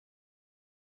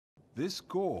This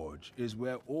gorge is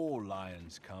where all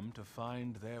lions come to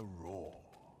find their roar.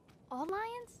 All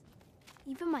lions?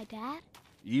 Even my dad?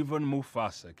 Even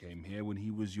Mufasa came here when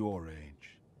he was your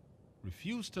age.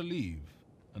 Refused to leave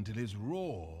until his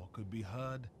roar could be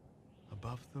heard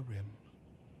above the rim.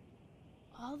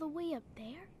 All the way up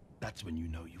there? That's when you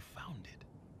know you found it.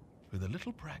 With a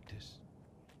little practice,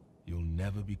 you'll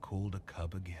never be called a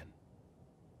cub again.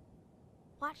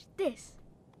 Watch this.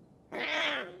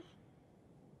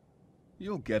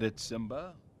 You'll get it,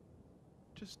 Simba.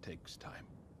 Just takes time.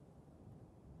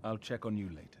 I'll check on you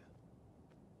later.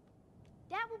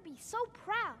 Dad will be so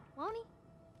proud, won't he?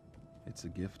 It's a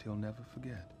gift he'll never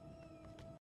forget.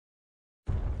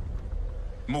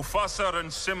 Mufasa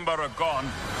and Simba are gone.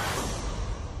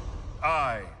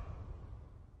 I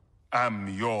am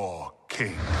your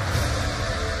king.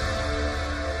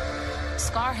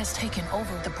 Scar has taken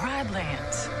over the Pride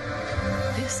Lands.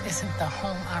 This isn't the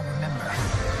home I remember.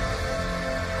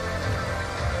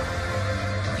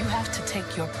 You have to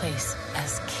take your place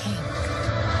as king.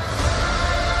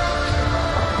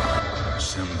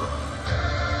 Simba,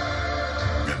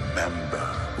 remember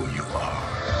who you are.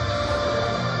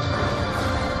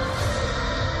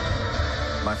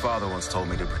 My father once told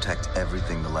me to protect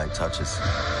everything the light touches.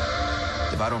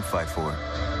 If I don't fight for it,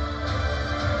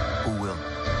 who will?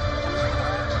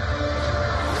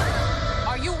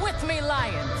 Are you with me,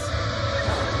 lions?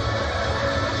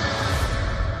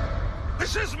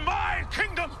 This is my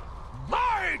kingdom,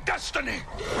 my destiny.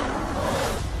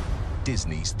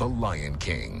 Disney's The Lion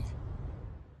King.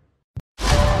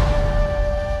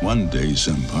 One day,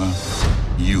 Simba,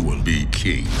 you will be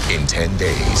king. In 10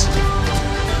 days.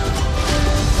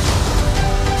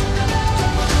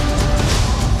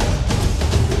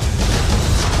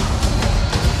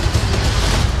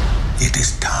 It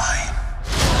is time.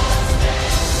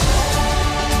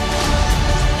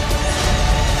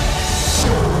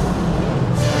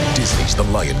 Disney's The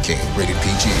Lion King, rated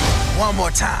PG. One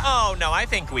more time. Oh, no, I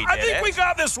think we did it. we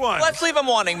got this one. Let's leave him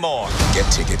wanting more.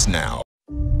 Get tickets now.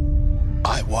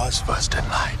 I was first in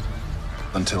line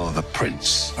until the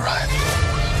prince arrived.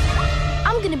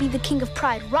 I'm gonna be the king of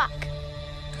Pride Rock.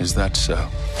 Is that so?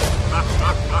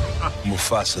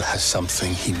 Mufasa has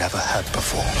something he never had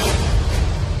before.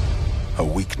 A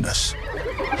weakness.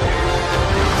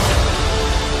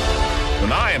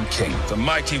 When I am king, the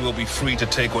mighty will be free to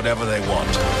take whatever they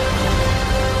want.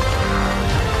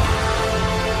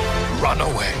 Run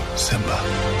away, Simba,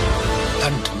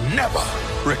 and never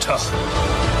return.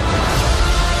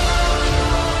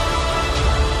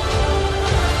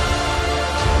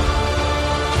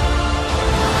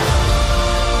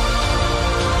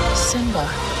 Simba,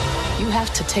 you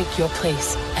have to take your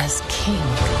place as king.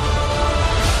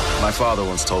 My father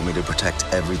once told me to protect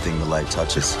everything the light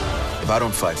touches. If I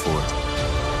don't fight for it,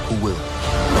 who will?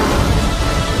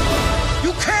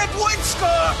 You can't win,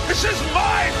 Scar! This is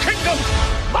my kingdom,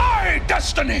 my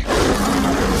destiny!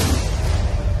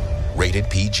 Rated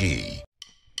PG.